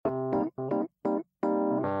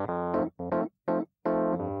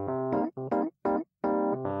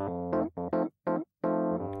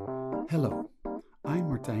Hello, I'm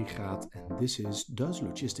Martijn Graat and this is Does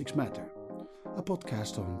Logistics Matter? A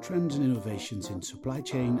podcast on trends and innovations in supply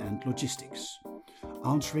chain and logistics.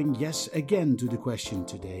 Answering yes again to the question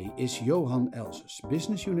today is Johan Elzes,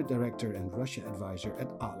 Business Unit Director and Russia Advisor at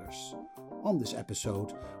Ahlers. On this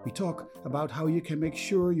episode, we talk about how you can make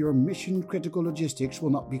sure your mission-critical logistics will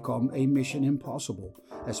not become a mission impossible,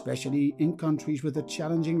 especially in countries with a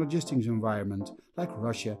challenging logistics environment like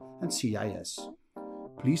Russia and CIS.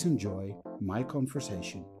 Please enjoy my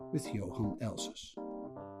conversation with Johan Elzes.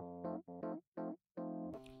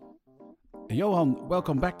 Johan,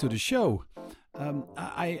 welcome back to the show.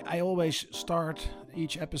 I always start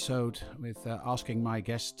each episode with asking my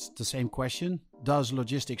guests the same question. Does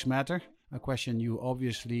logistics matter? A question you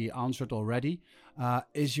obviously answered already.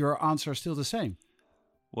 Is your answer still the same?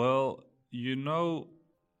 Well, you know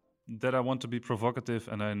that I want to be provocative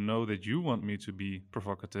and I know that you want me to be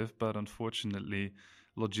provocative, but unfortunately,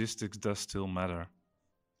 logistics does still matter.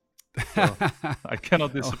 So I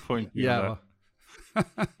cannot disappoint you. Yeah.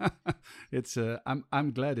 It's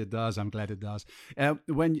I'm glad it does. I'm glad it does.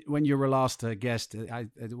 When you were last guest,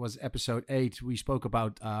 it was episode 8. We spoke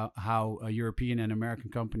about how European and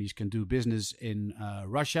American companies can do business in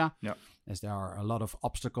Russia, as there are a lot of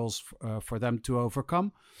obstacles for them to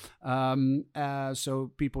overcome.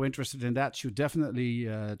 So people interested in that should definitely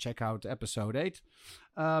check out episode 8.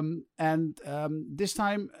 This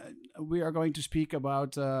time we are going to speak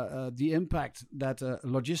about the impact that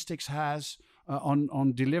logistics has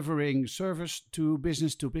on delivering service to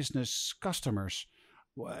business customers.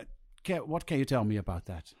 What can you tell me about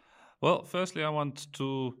that? Well, firstly, I want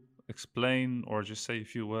to explain or just say a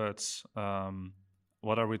few words.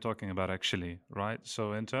 What are we talking about actually, right?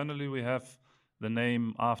 So internally we have the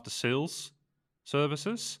name after sales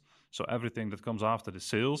services. So everything that comes after the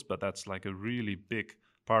sales, but that's like a really big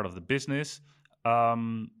part of the business.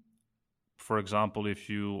 For example, if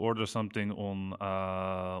you order something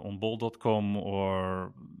on bol.com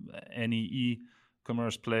or any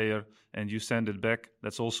e-commerce player and you send it back,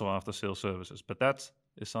 that's also after sales services. But that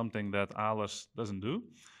is something that Ahlers doesn't do.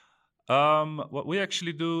 What we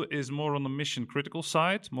actually do is more on the mission critical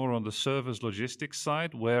side, more on the service logistics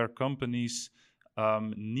side, where companies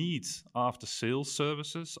need after sales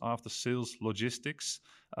services, after sales logistics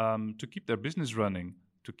to keep their business running,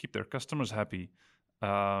 to keep their customers happy.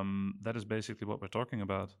 That is basically what we're talking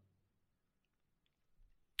about.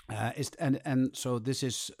 So this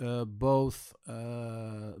is both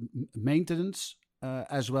maintenance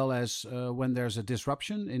as well as when there's a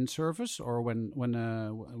disruption in service or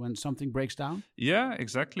when something breaks down? Yeah,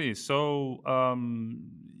 exactly. So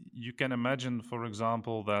you can imagine, for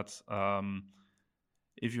example, that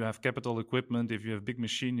if you have capital equipment, if you have big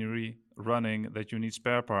machinery running, that you need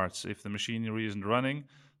spare parts. If the machinery isn't running,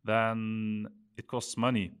 then it costs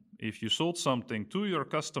money. If you sold something to your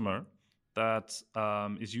customer that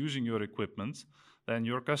is using your equipment, then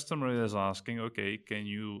your customer is asking, okay, can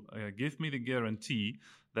you give me the guarantee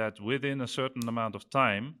that within a certain amount of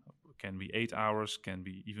time, can be 8 hours, can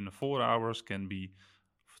be even 4 hours, can be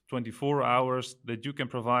 24 hours, that you can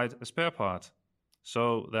provide a spare part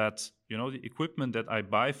so that, you know, the equipment that I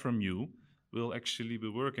buy from you will actually be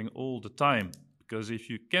working all the time. Because if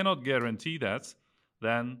you cannot guarantee that,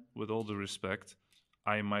 then with all due respect,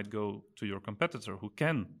 I might go to your competitor who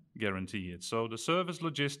can guarantee it. So the service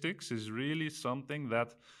logistics is really something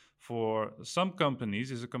that for some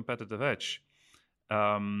companies is a competitive edge.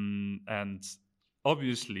 And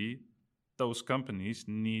obviously, those companies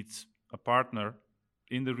need a partner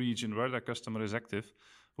in the region where their customer is active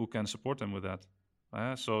who can support them with that.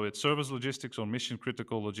 So it's service logistics or mission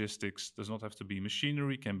critical logistics. Does not have to be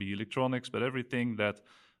machinery, can be electronics, but everything that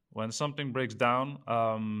when something breaks down,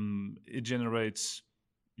 it generates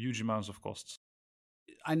huge amounts of costs.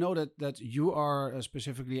 I know that you are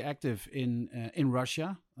specifically active in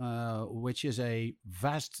Russia, which is a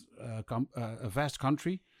vast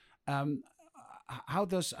country. How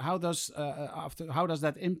does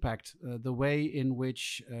that impact the way in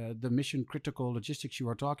which the mission critical logistics you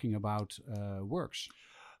are talking about works?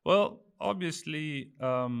 Well, obviously,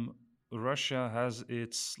 Russia has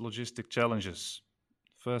its logistic challenges.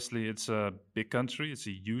 Firstly, it's a big country; it's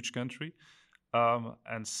a huge country.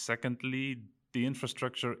 And secondly, the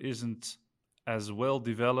infrastructure isn't as well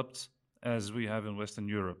developed as we have in Western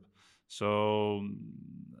Europe. So,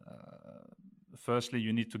 firstly,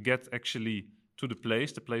 you need to get actually to the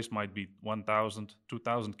place. The place might be 1,000,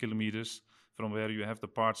 2,000 kilometers from where you have the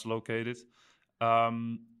parts located.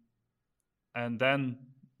 And then,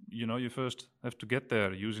 you know, you first have to get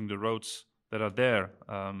there using the roads that are there.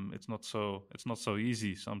 It's not so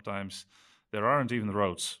easy sometimes. There aren't even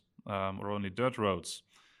roads. Or only dirt roads.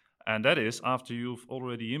 And that is after you've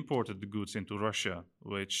already imported the goods into Russia,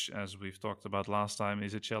 which, as we've talked about last time,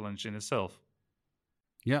 is a challenge in itself.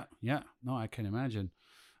 Yeah, yeah. No, I can imagine.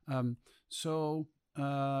 So,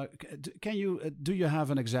 can you do you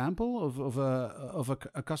have an example of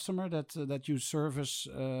a customer that you service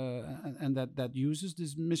and that uses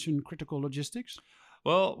this mission critical logistics?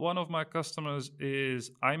 Well, one of my customers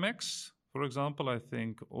is IMEX, for example. I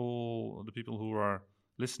think all the people who are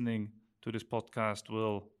listening to this podcast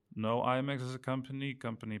will know IMEX as a company.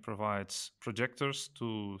 Company provides projectors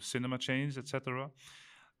to cinema chains, etc.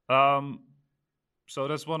 So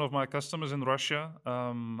that's one of my customers in Russia.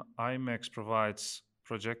 IMEX provides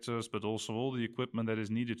projectors, but also all the equipment that is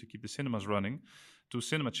needed to keep the cinemas running to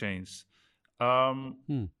cinema chains.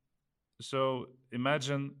 So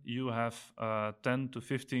imagine you have 10 to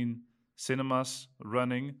 15 cinemas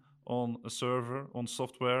running on a server, on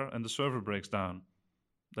software, and the server breaks down.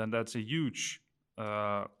 Then that's a huge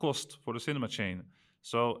cost for the cinema chain.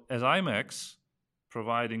 So as IMEX,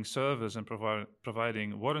 providing service and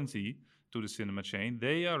providing warranty to the cinema chain,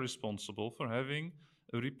 they are responsible for having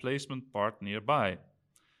a replacement part nearby.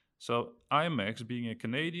 So IMEX, being a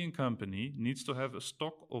Canadian company, needs to have a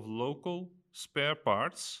stock of local spare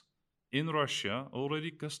parts in Russia,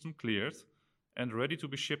 already custom cleared and ready to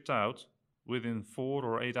be shipped out within 4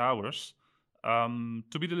 or 8 hours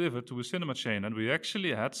to be delivered to a cinema chain. And we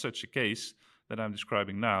actually had such a case that I'm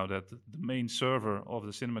describing now, that the main server of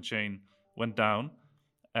the cinema chain went down,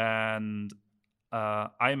 and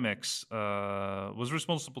IMEX was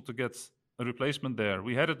responsible to get a replacement there.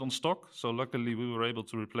 We had it on stock, so luckily we were able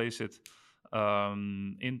to replace it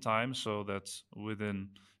in time, so that within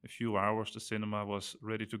a few hours the cinema was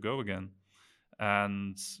ready to go again.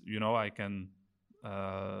 And I can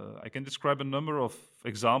describe a number of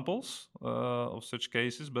examples of such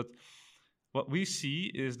cases, but what we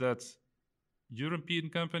see is that European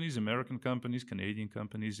companies, American companies, Canadian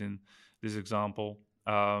companies in this example,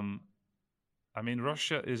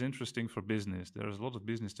 Russia is interesting for business. There is a lot of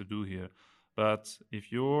business to do here. But if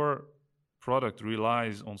your product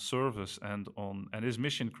relies on service and is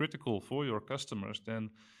mission critical for your customers,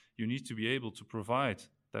 then you need to be able to provide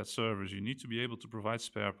that service. You need to be able to provide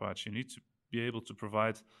spare parts. You need to be able to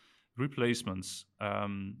provide replacements.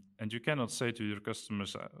 And you cannot say to your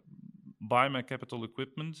customers, buy my capital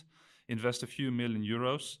equipment, invest a few million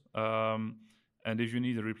euros, and if you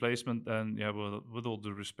need a replacement, then with all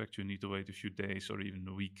due respect, you need to wait a few days or even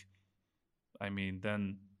a week.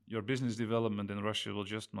 Then your business development in Russia will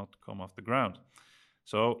just not come off the ground.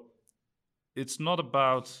 So it's not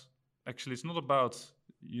about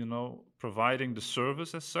providing the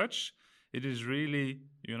service as such. It is really,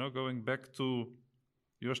 going back to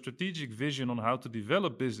your strategic vision on how to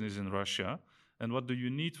develop business in Russia and what do you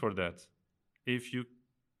need for that. If you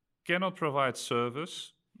cannot provide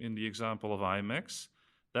service, in the example of IMEX,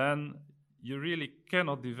 then you really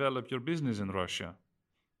cannot develop your business in Russia.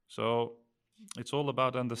 So it's all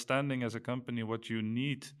about understanding as a company what you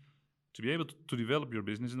need to be able to develop your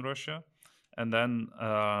business in Russia, and then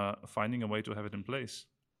finding a way to have it in place.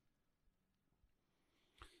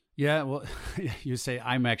 Yeah, well, you say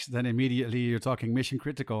IMEX, then immediately you're talking mission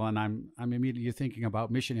critical, and I'm immediately thinking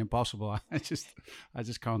about Mission Impossible. I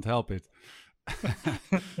just can't help it.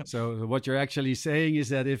 So what you're actually saying is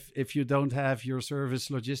that if you don't have your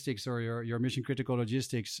service logistics or your mission critical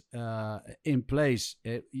logistics in place,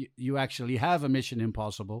 you actually have a Mission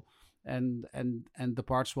Impossible, and the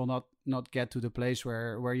parts will not get to the place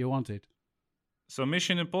where you want it. So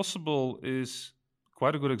Mission Impossible is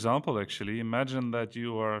quite a good example, actually. Imagine that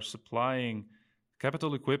you are supplying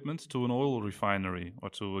capital equipment to an oil refinery or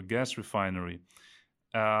to a gas refinery.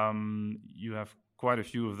 You have quite a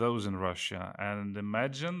few of those in Russia. And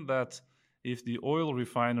imagine that if the oil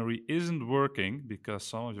refinery isn't working because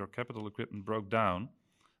some of your capital equipment broke down,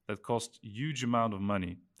 that costs a huge amount of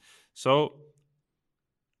money. So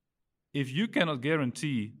if you cannot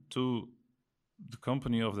guarantee to the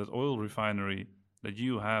company of that oil refinery that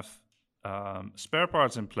you have spare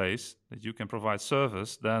parts in place, that you can provide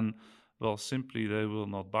service, then, simply they will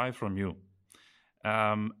not buy from you.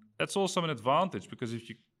 That's also an advantage, because if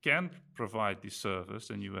you can provide this service,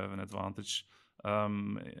 then you have an advantage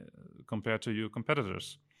compared to your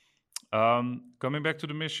competitors. Coming back to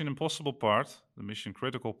the Mission Impossible part, the mission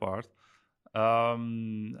critical part,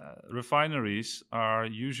 refineries are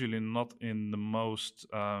usually not in the most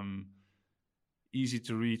easy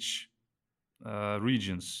to reach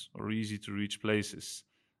regions or easy to reach places.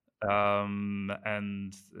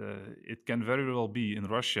 And it can very well be in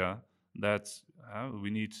Russia that we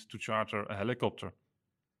need to charter a helicopter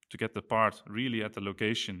to get the part really at the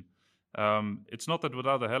location It's not that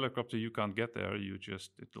without a helicopter you can't get there.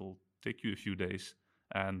 It'll take you a few days.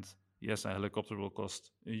 And yes, a helicopter will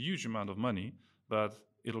cost a huge amount of money, but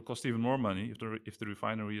it'll cost even more money if the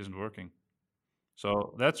refinery isn't working.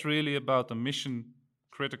 So that's really about the mission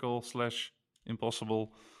critical /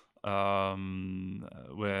 impossible,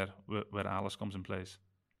 where ALICE comes in place.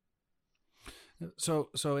 So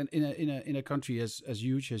in a country as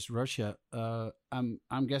huge as Russia,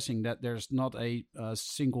 I'm guessing that there's not a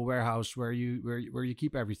single warehouse where you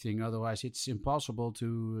keep everything. Otherwise, it's impossible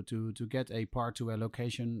to get a part to a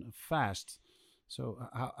location fast. So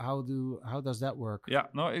how does that work? Yeah,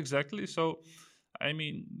 no, exactly. So, I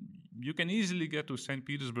mean, you can easily get to St.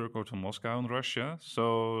 Petersburg or to Moscow in Russia.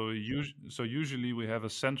 So usually we have a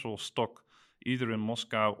central stock either in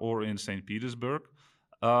Moscow or in St. Petersburg.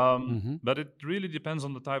 But it really depends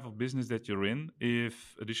on the type of business that you're in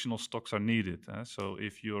if additional stocks are needed. So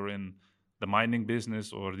if you're in the mining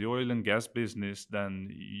business or the oil and gas business, then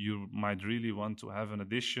you might really want to have an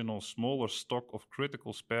additional smaller stock of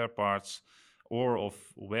critical spare parts or of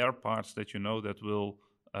wear parts that you know that will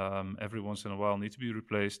every once in a while need to be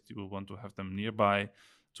replaced. You will want to have them nearby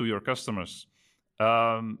to your customers.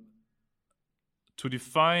 To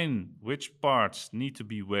define which parts need to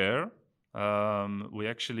be where, we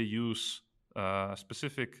actually use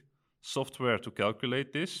specific software to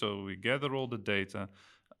calculate this. So we gather all the data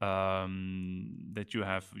that you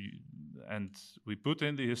have, and we put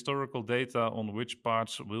in the historical data on which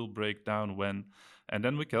parts will break down when, and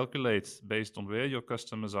then we calculate based on where your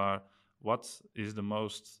customers are, what is the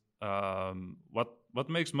most, what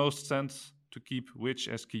makes most sense to keep which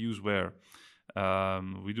SKUs where.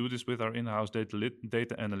 We do this with our in-house data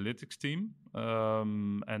analytics team,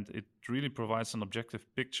 and it really provides an objective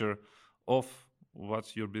picture of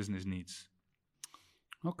what your business needs.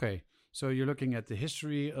 Okay, so you're looking at the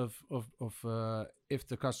history of if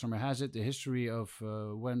the customer has it, the history of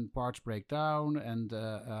when parts break down, and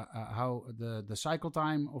how the cycle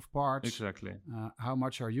time of parts, exactly, how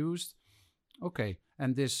much are used. Okay,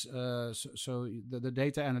 and this so the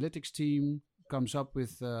data analytics team comes up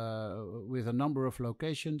with a number of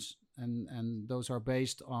locations, and those are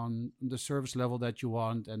based on the service level that you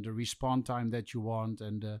want and the response time that you want,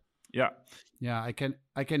 and I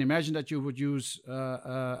can imagine that you would use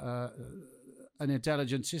an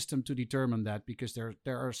intelligent system to determine that, because there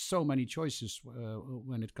are so many choices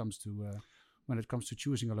when it comes to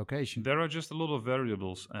choosing a location. There are just a lot of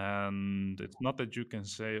variables, and it's not that you can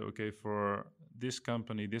say, okay, for this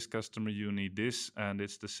company, this customer, you need this, and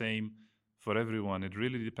it's the same for everyone. It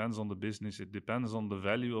really depends on the business. It depends on the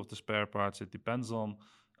value of the spare parts. It depends on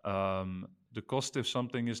the cost if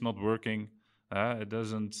something is not working. It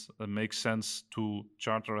doesn't make sense to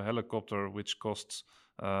charter a helicopter, which costs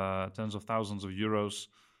tens of thousands of euros,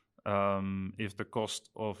 if the cost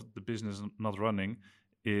of the business not running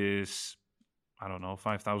is, I don't know,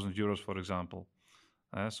 5,000 euros, for example.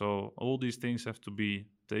 So all these things have to be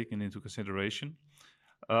taken into consideration.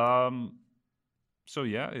 So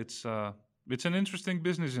yeah, it's an interesting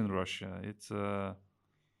business in Russia. It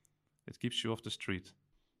keeps you off the street.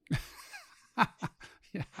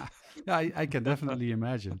 Yeah, I can definitely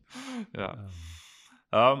imagine. Yeah.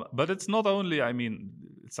 But it's not only, I mean,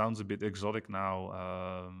 it sounds a bit exotic now,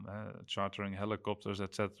 chartering helicopters,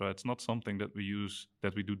 etc. It's not something that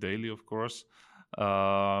we do daily, of course.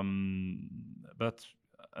 But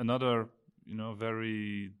another,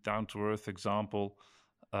 very down-to-earth example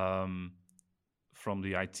from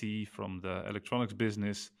the IT, from the electronics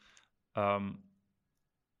business,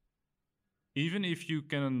 even if you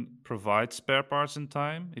can provide spare parts in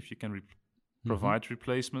time, if you can provide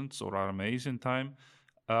replacements or RMAs in time,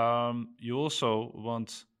 you also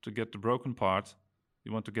want to get the broken part.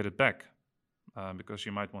 You want to get it back because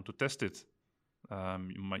you might want to test it.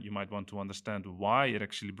 You might want to understand why it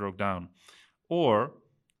actually broke down, or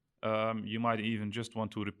you might even just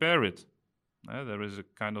want to repair it. There is a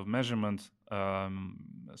kind of measurement,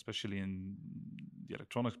 especially in the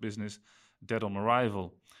electronics business, dead on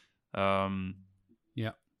arrival.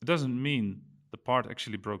 It doesn't mean the part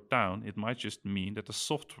actually broke down. It might just mean that the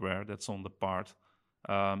software that's on the part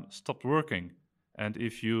stopped working. And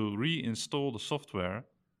if you reinstall the software,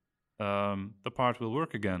 the part will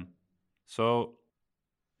work again. So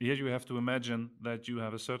here you have to imagine that you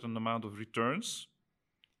have a certain amount of returns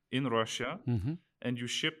in Russia, and you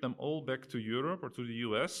ship them all back to Europe or to the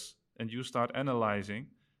US, and you start analyzing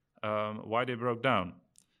why they broke down.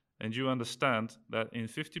 And you understand that in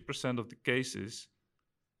 50% of the cases,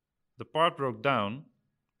 the part broke down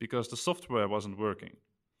because the software wasn't working.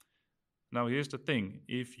 Now, here's the thing.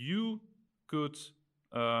 If you could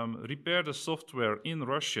repair the software in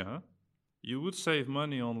Russia, you would save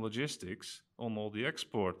money on logistics, on all the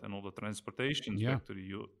export and all the transportations Yeah. back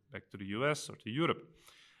to the US or to Europe.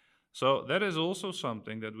 So that is also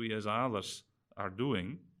something that we as ALERS are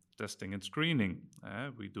doing, testing and screening.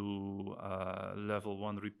 We do level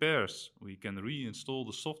 1 repairs. We can reinstall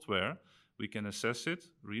the software. We can assess it,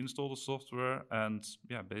 reinstall the software, and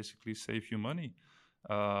basically save you money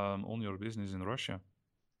on your business in Russia.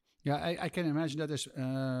 Yeah, I can imagine that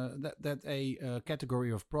that a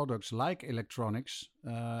category of products like electronics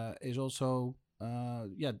is also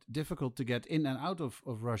difficult to get in and out of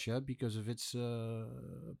Russia because of its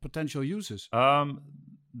potential uses.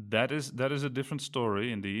 That is a different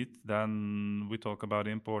story indeed. Then we talk about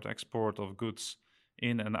import export of goods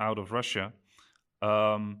in and out of Russia.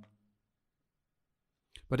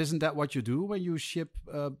 But isn't that what you do when you ship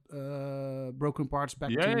broken parts back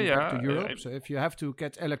to Europe? So if you have to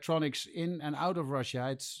get electronics in and out of Russia,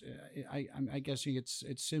 it's I'm guessing it's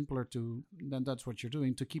simpler then that's what you're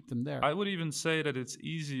doing to keep them there. I would even say that it's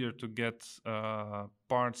easier to get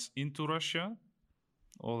parts into Russia,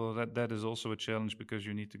 although that is also a challenge because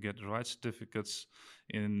you need to get the right certificates.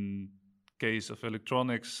 In case of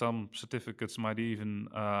electronics, some certificates might even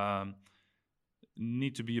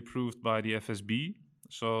need to be approved by the FSB.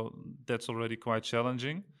 So that's already quite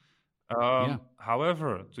challenging.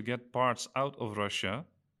 However, to get parts out of Russia,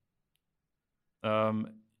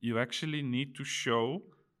 you actually need to show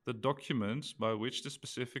the documents by which the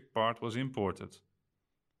specific part was imported.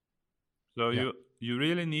 So you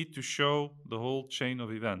really need to show the whole chain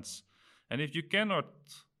of events. And if you cannot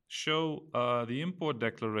show the import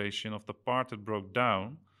declaration of the part that broke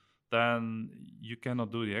down, then you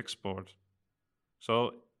cannot do the export.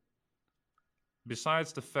 So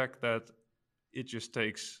besides the fact that it just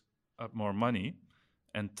takes up more money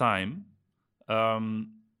and time,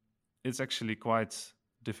 it's actually quite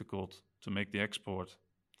difficult to make the export.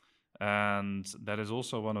 And that is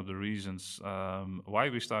also one of the reasons why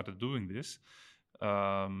we started doing this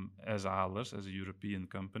as ALERS, as a European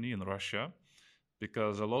company in Russia.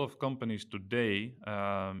 Because a lot of companies today,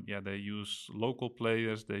 they use local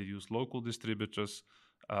players, they use local distributors,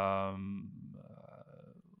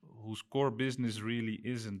 whose core business really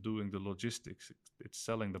isn't doing the logistics, it's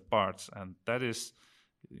selling the parts. And that is,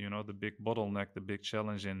 the big bottleneck, the big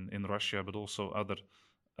challenge in Russia, but also other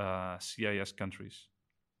CIS countries.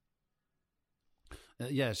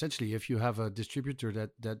 Essentially, if you have a distributor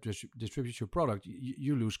that distributes your product,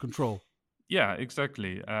 you lose control. Yeah,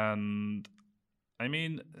 exactly. And I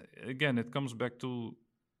mean, again, it comes back to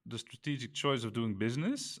the strategic choice of doing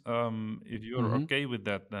business. If you're okay with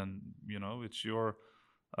that, then, it's your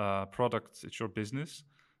product, it's your business.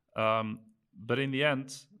 But in the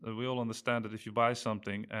end, we all understand that if you buy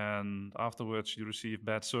something and afterwards you receive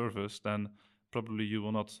bad service, then probably you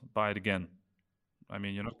will not buy it again. I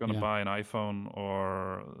mean, you're not going to buy an iPhone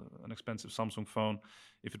or an expensive Samsung phone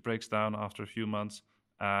if it breaks down after a few months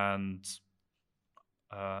and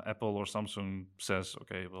Apple or Samsung says,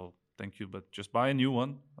 okay, well, thank you, but just buy a new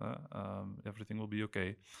one. Everything will be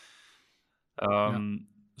okay.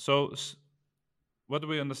 So what do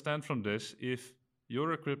we understand from this? If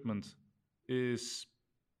your equipment is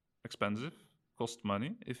expensive, costs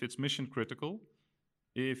money, if it's mission critical,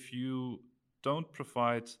 if you don't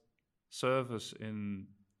provide service in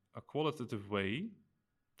a qualitative way,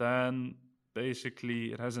 then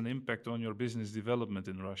basically it has an impact on your business development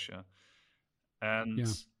in Russia. And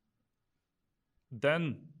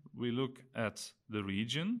then we look at the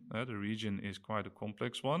region. The region is quite a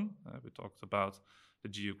complex one. We talked about the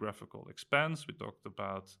geographical expanse. We talked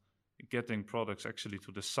about getting products actually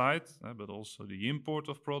to the site, but also the import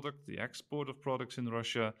of product, the export of products in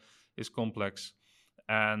Russia is complex.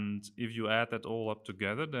 And if you add that all up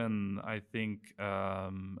together, then I think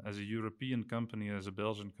as a European company, as a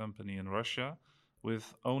Belgian company in Russia,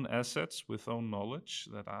 with own assets, with own knowledge,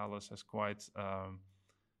 that ALERS has quite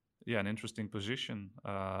an interesting position.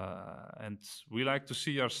 And we like to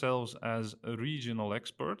see ourselves as a regional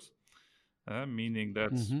expert, meaning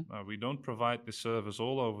that we don't provide the service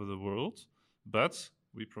all over the world, but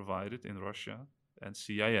we provide it in Russia and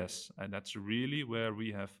CIS. And that's really where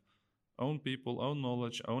we have own people, own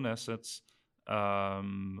knowledge, own assets,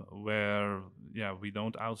 where we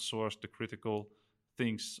don't outsource the critical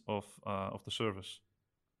things of the service.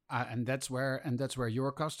 And that's where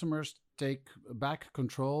your customers take back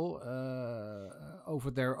control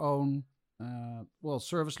over their own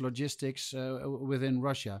service logistics within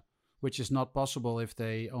Russia, which is not possible if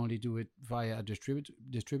they only do it via a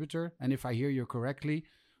distributor. And if I hear you correctly,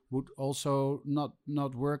 would also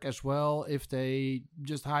not work as well if they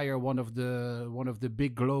just hire one of the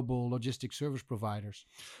big global logistics service providers.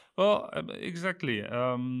 Well, exactly.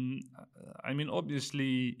 I mean,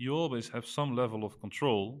 obviously, you always have some level of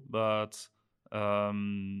control, but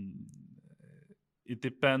it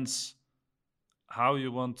depends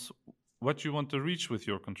what you want to reach with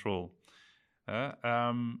your control.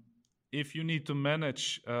 If you need to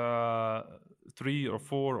manage 3 or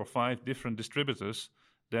 4 or 5 different distributors,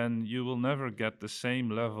 then you will never get the same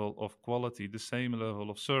level of quality, the same level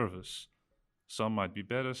of service. Some might be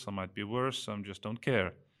better, some might be worse, some just don't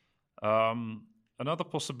care. Another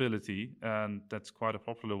possibility, and that's quite a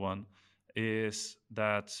popular one, is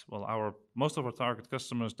that, well, most of our target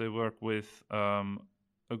customers, they work with a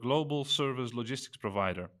global service logistics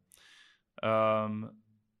provider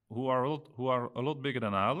who are a lot bigger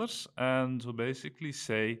than ours, and who basically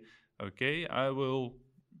say, okay, I will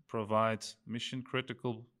provide mission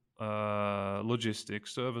critical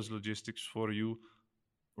logistics, service logistics for you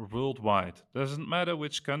worldwide. Doesn't matter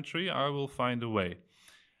which country, I will find a way.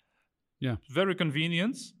 Yeah, very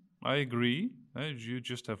convenient. I agree. You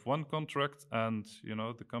just have one contract, and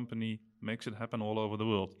the company makes it happen all over the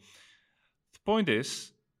world. The point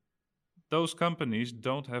is, those companies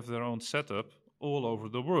don't have their own setup all over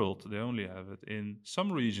the world. They only have it in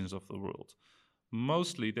some regions of the world.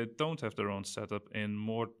 Mostly, they don't have their own setup in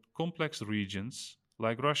more complex regions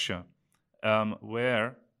like Russia,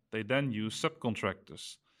 where they then use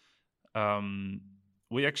subcontractors.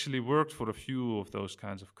 We actually worked for a few of those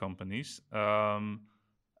kinds of companies,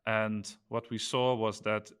 and what we saw was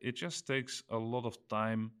that it just takes a lot of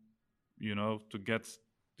time, to get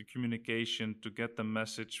the communication, to get the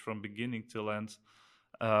message from beginning till end,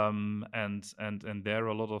 and there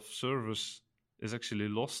a lot of service is actually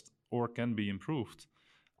lost or can be improved.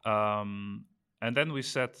 And then we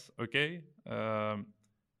said, okay,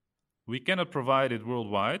 we cannot provide it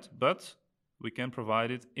worldwide, but we can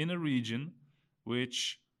provide it in a region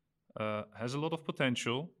which has a lot of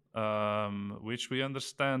potential, which we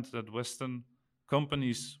understand that Western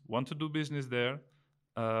companies want to do business there,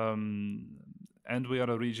 and we are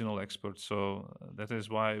a regional expert. So that is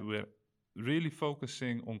why we're really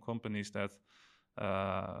focusing on companies that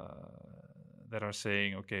are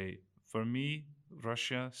saying, okay, for me,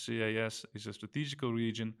 Russia, CIS is a strategical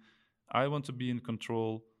region. I want to be in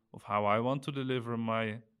control of how I want to deliver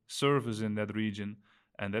my service in that region,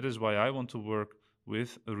 and that is why I want to work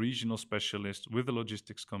with a regional specialist, with a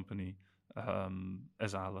logistics company,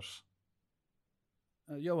 as Alers.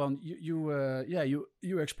 Johan,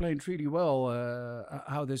 you explained really well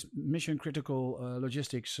how this mission critical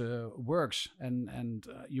logistics works, and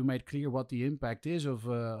you made clear what the impact is of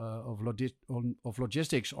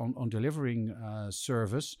logistics on delivering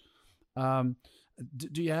service.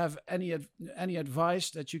 Do you have any advice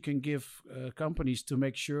that you can give companies to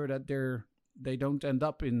make sure that they don't end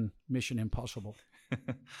up in Mission Impossible?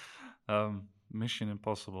 Mission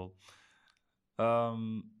Impossible.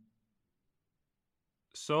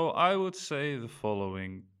 So I would say the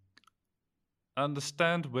following.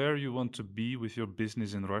 Understand where you want to be with your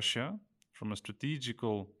business in Russia from a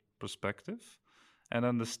strategical perspective, and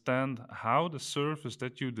understand how the service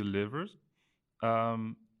that you deliver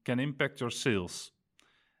can impact your sales.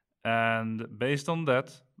 And based on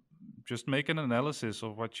that, just make an analysis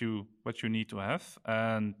of what you need to have.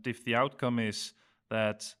 And if the outcome is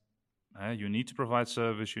that you need to provide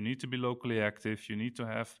service, you need to be locally active, you need to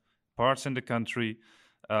have parts in the country,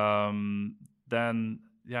 then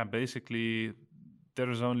basically there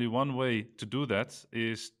is only one way to do that,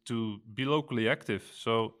 is to be locally active.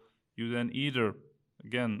 So you then either,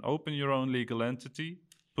 again, open your own legal entity,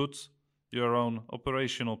 put your own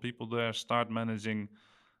operational people there, start managing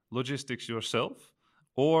logistics yourself,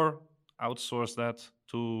 or outsource that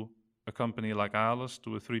to a company like Alers,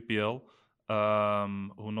 to a 3PL,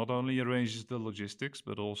 who not only arranges the logistics,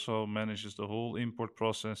 but also manages the whole import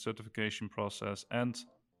process, certification process, and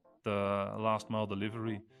the last mile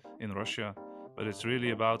delivery in Russia. But it's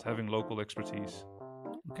really about having local expertise.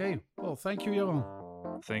 Okay, well, thank you, Johan.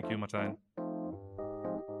 Thank you, Martijn.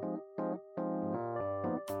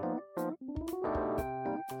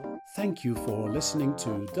 Thank you for listening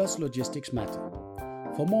to Does Logistics Matter?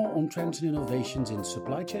 For more on trends and innovations in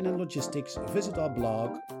supply chain and logistics, visit our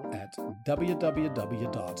blog at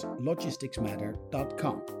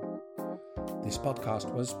www.logisticsmatter.com. This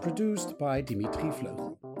podcast was produced by Dimitri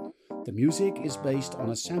Vleugel. The music is based on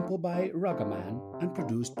a sample by Ruggerman and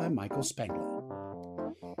produced by Michael Spengler.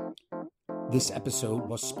 This episode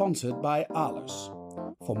was sponsored by Alers.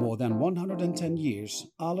 For more than 110 years,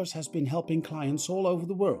 Alers has been helping clients all over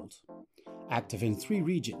the world. Active in 3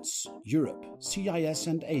 regions, Europe, CIS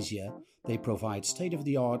and Asia, they provide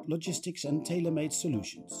state-of-the-art logistics and tailor-made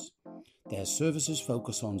solutions. Their services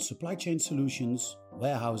focus on supply chain solutions,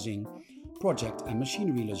 warehousing, project and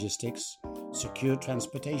machinery logistics, secure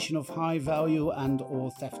transportation of high-value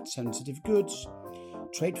and/or theft-sensitive goods,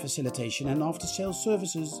 trade facilitation and after-sales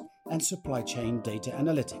services, and supply chain data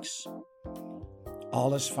analytics.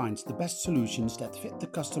 Ahlers finds the best solutions that fit the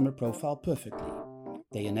customer profile perfectly.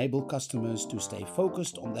 They enable customers to stay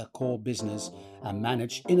focused on their core business and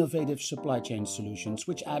manage innovative supply chain solutions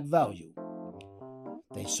which add value.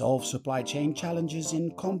 They solve supply chain challenges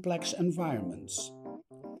in complex environments.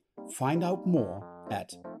 Find out more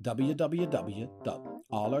at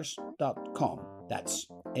www.ahlers.com. That's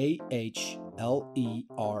AHLERS.